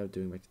 instead of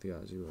doing vector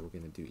 3 0, we're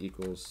going to do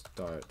equals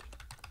start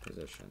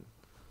position.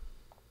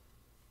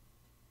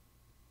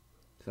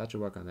 So that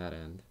should work on that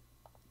end.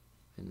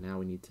 And now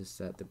we need to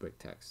set the brick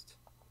text.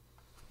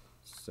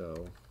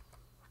 So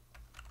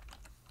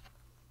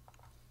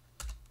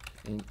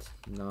int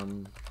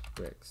num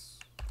bricks.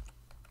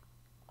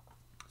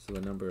 So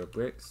the number of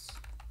bricks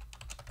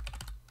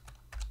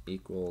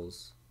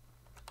equals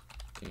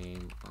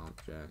game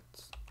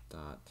object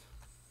dot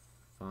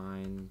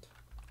find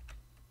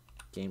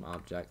game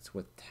objects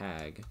with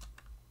tag.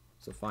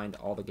 So find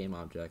all the game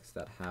objects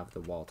that have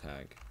the wall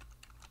tag.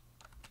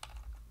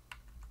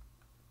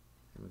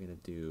 And we're going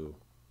to do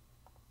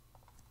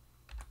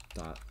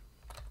dot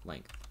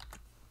length.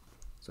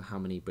 So how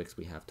many bricks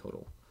we have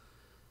total.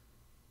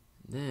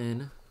 And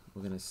then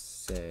we're going to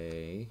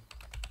say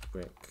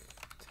brick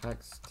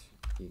text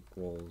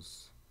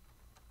equals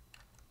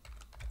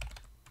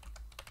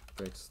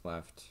bricks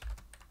left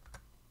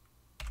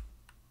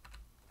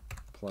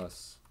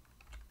plus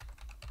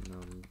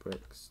num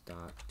bricks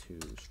dot to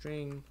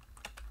string.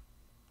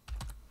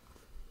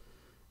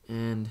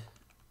 And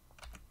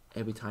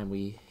every time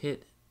we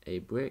hit a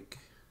brick,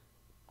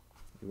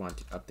 we want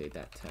to update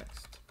that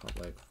text.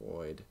 Public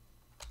void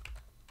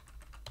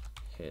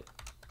hit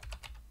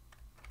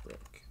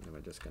brick. And then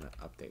we're just going to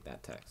update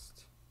that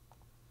text.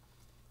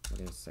 We're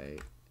going to say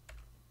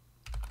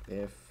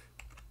if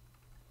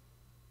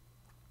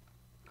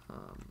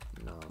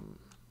num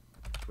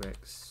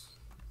bricks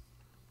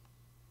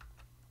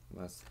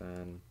less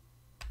than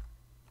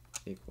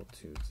equal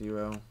to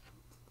 0,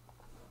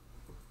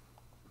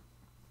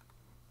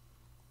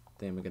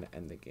 then we're going to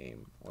end the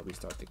game or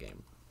restart the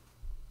game.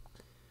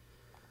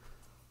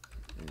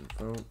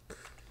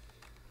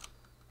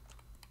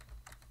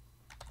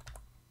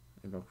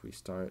 Invoke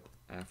restart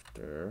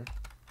after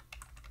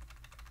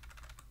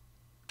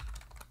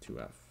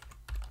 2F.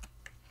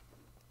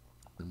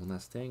 And one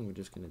last thing, we're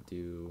just going to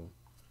do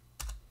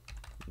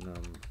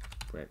num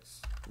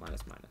bricks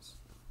minus minus.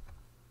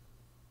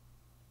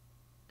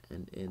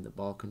 And in the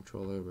ball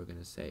controller, we're going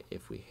to say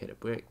if we hit a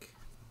brick,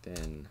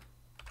 then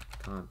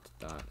const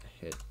dot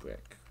hit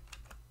brick.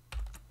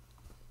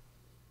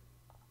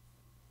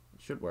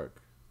 It should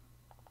work.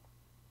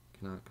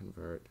 Cannot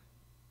convert.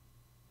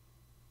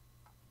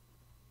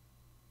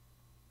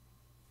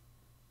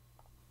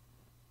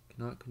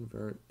 Cannot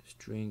convert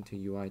string to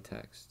UI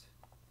text.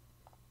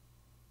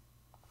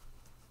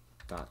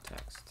 Dot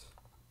text.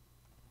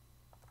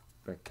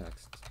 Brick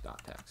text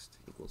dot text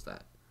equals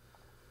that.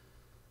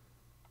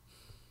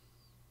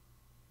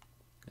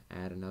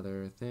 Add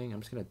another thing.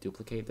 I'm just going to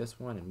duplicate this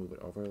one and move it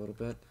over a little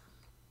bit.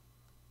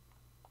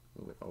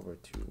 Move it over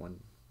to one.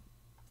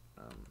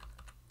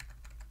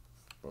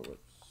 Oh,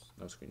 whoops,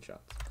 no screenshots.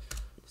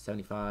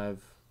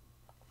 75,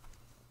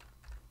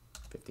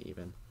 50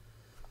 even.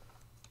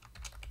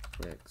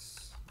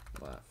 Bricks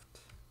left.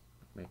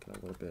 Make it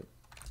a little bit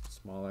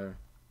smaller.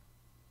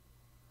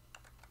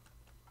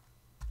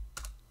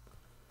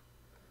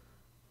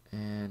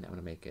 And I'm going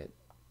to make it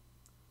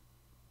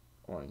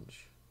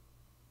orange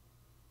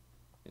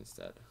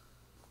instead.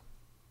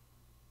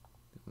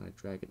 When I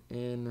drag it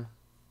in,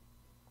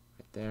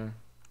 right there,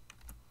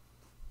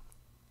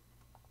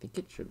 I think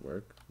it should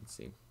work. Let's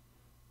see.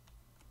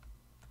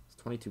 It's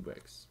 22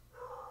 bricks.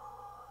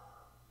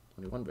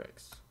 21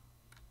 bricks.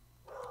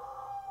 I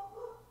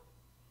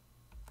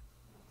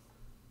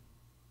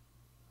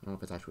don't know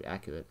if it's actually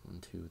accurate.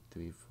 1, 2,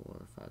 3,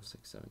 4, 5,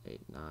 6, 7,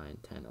 8, 9,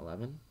 10,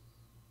 11.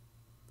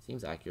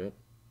 Seems accurate.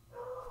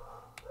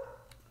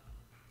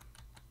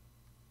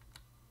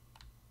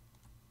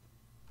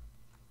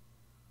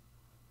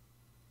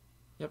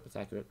 Yep, it's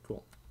accurate.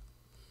 Cool.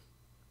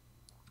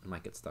 It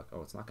might get stuck.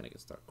 Oh, it's not going to get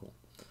stuck. Cool.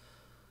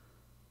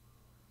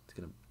 It's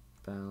going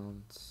to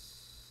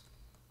bounce.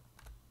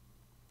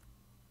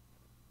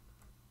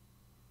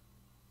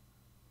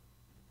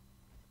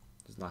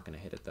 It's not going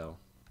to hit it, though.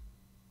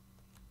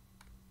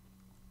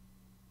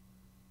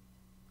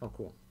 Oh,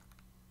 cool.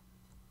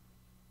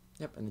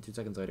 Yep, and then 2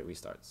 seconds later it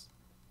restarts. So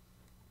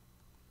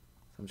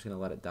I'm just going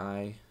to let it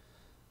die.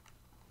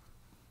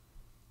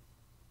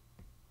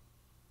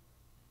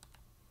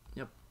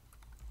 Yep.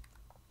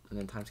 And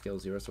then timescale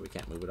 0, so we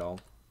can't move it all.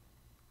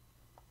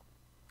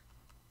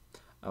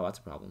 Oh, that's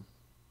a problem.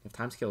 If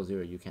timescale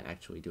 0, you can't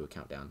actually do a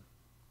countdown.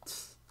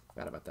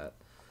 Forgot about that.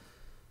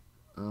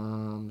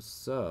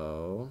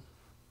 So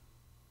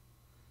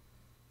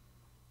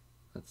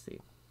let's see.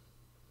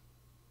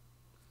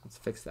 let's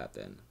fix that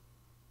then.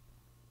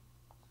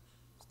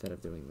 Instead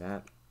of doing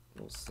that,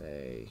 we'll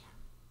say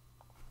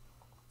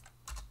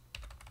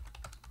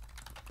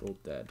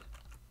bolt dead.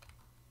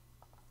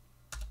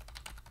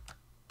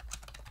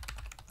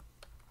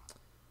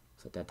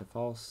 Set that to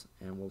false,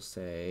 and we'll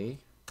say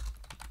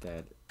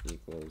dead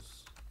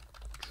equals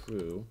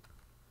true.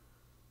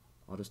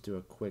 I'll just do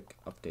a quick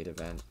update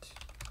event.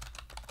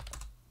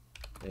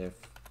 If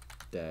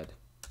dead,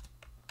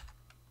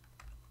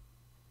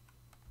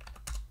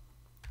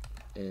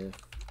 if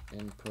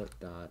input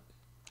dot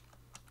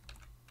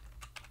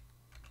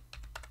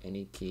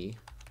any key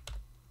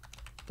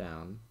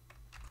down,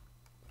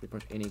 if we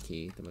push any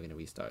key, then we're going to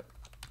restart.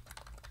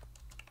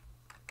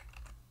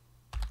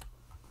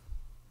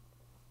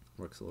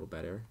 Works a little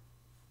better.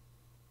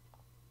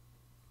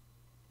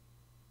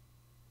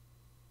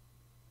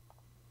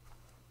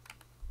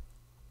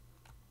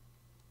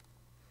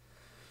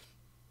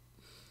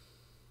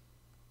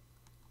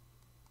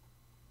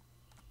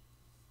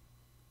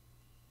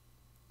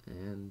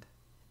 And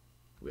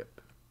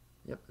whip.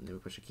 Yep, and then we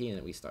push a key and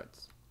it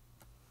restarts.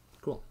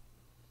 Cool.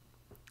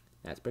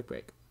 That's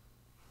Break.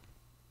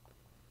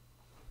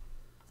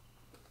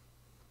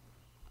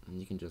 And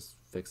you can just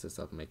fix this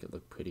up and make it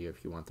look prettier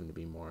if you want them to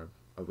be more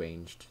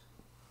arranged.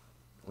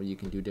 Or you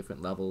can do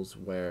different levels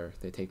where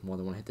they take more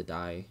than one hit to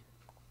die.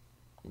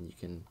 And you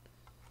can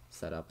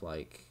set up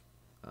like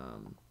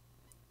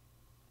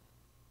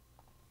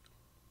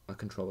a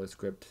controller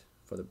script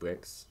for the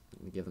bricks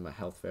and give them a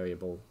health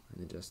variable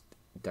and then just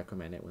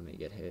decrement it when they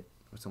get hit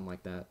or something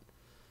like that.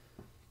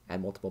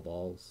 Add multiple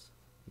balls.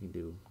 You can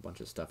do a bunch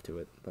of stuff to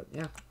it. But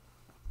yeah.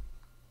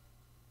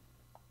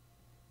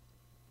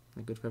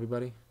 That good for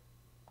everybody?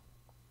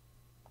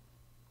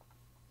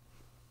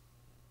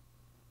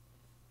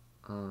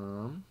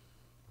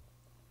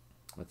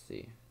 Let's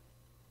see.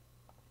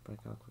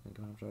 Breakout, click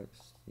on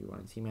objects, UI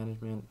and C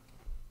management.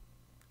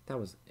 That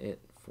was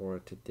it for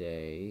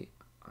today.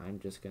 I'm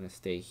just gonna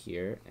stay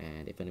here,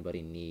 and if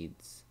anybody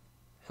needs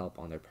help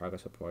on their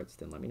progress reports,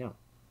 then let me know.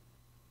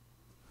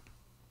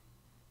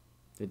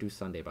 They do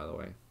Sunday, by the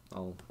way.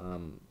 I'll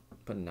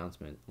put an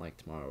announcement like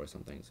tomorrow or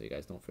something, so you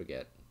guys don't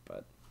forget.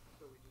 But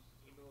So we just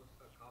email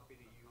a copy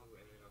to you,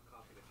 and then I'll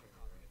copy the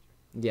channel,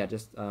 right? yeah,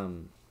 just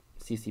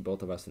CC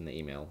both of us in the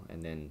email,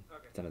 and then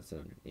send us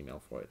an email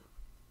for it.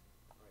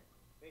 Alright,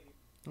 thank you.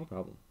 No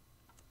problem.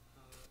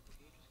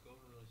 Can you just go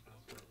over really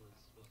fast what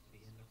was supposed to be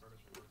in the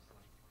progress reports,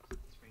 like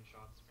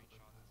screenshots, stuff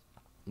like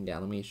that? Yeah,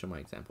 let me show my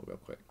example real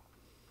quick.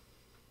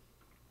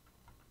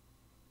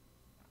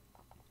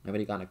 I've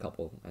already gotten a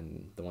couple,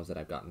 and the ones that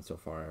I've gotten so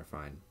far are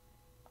fine.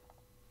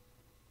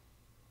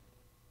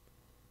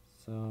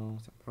 So,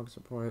 progress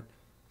report.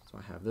 So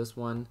I have this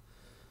one.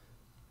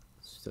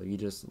 So you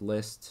just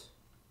list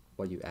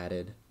what you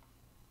added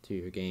to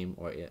your game,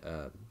 or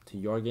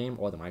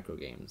or the micro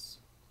games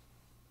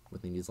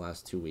within these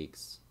last 2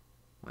 weeks.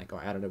 Like,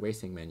 I added a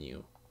racing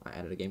menu. I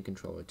added a game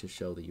controller to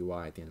show the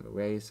UI at the end of a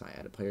race. I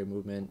added player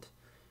movement.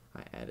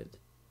 I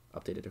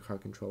updated the car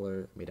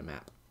controller, made a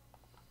map.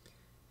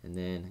 And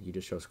then you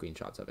just show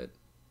screenshots of it.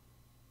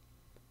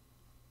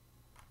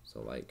 So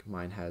like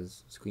mine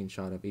has a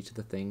screenshot of each of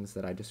the things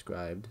that I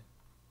described.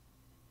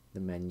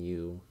 The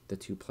menu, the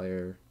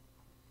 2-player,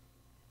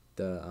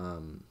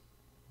 the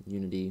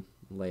Unity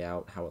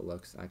layout, how it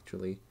looks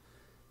actually,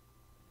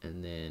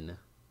 and then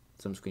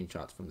some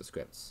screenshots from the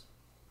scripts.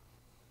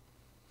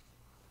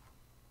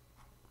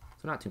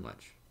 So not too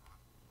much.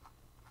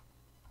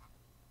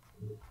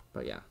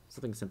 But yeah,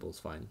 something simple is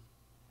fine.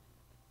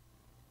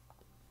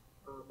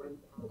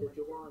 Did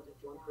you want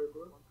one per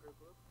group?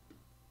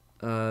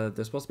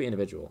 They're supposed to be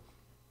individual.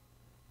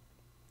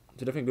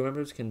 So different group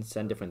members can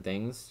send different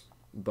things,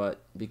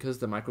 but because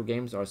the micro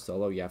games are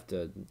solo, you have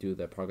to do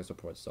the progress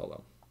report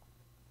solo.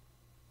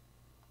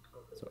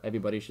 So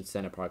everybody should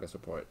send a progress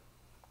report.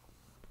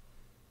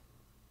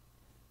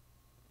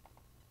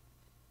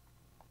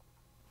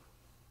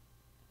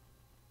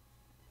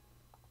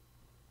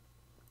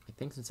 I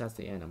think since that's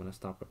the end, I'm gonna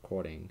stop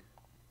recording,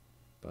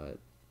 but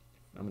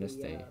I'm gonna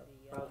stay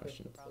for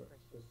questions.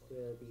 Just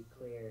to be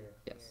clear,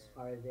 Yes.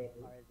 are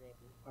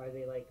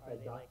they like a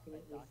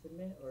document you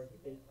submit, or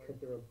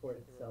could the report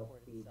itself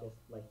be just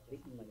like the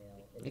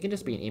email? It can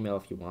just be an email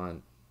if you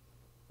want.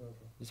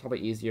 Okay. It's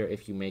probably easier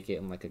if you make it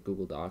in like a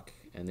Google Doc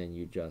and then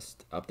you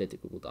just update the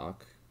Google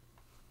Doc.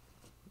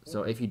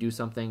 So if you do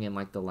something in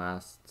like the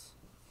last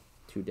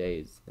 2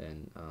 days,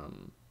 then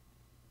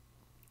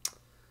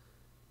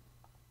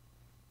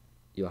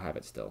you'll have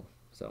it still.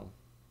 So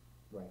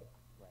Right.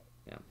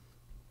 yeah.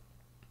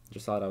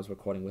 Just thought I was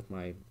recording with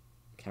my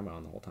camera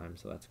on the whole time,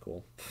 so that's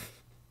cool.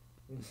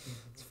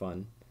 It's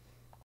fun.